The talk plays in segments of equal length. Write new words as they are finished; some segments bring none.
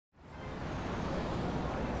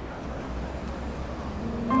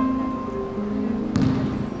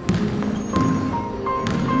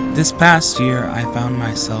This past year, I found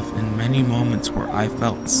myself in many moments where I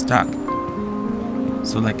felt stuck.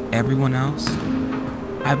 So like everyone else,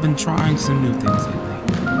 I've been trying some new things lately.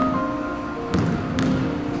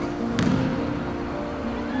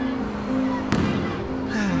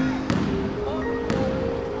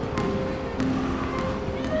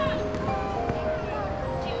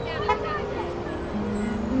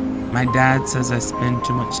 My dad says I spend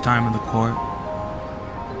too much time on the court.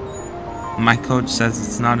 My coach says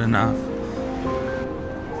it's not enough.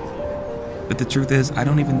 But the truth is, I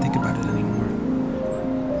don't even think about it anymore.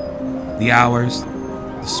 The hours,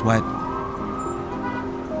 the sweat,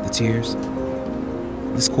 the tears.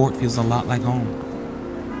 This court feels a lot like home.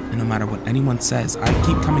 And no matter what anyone says, I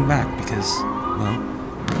keep coming back because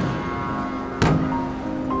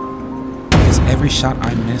every shot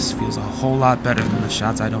I miss feels a whole lot better than the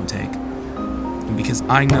shots I don't take. And because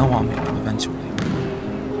I know I'll make them eventually.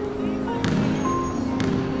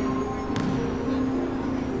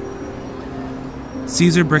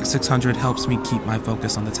 Siser Brick 600 helps me keep my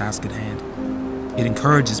focus on the task at hand. It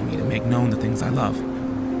encourages me to make known the things I love,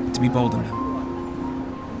 to be bold in them.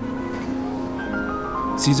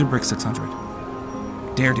 Siser Brick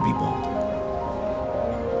 600. Dare to be bold.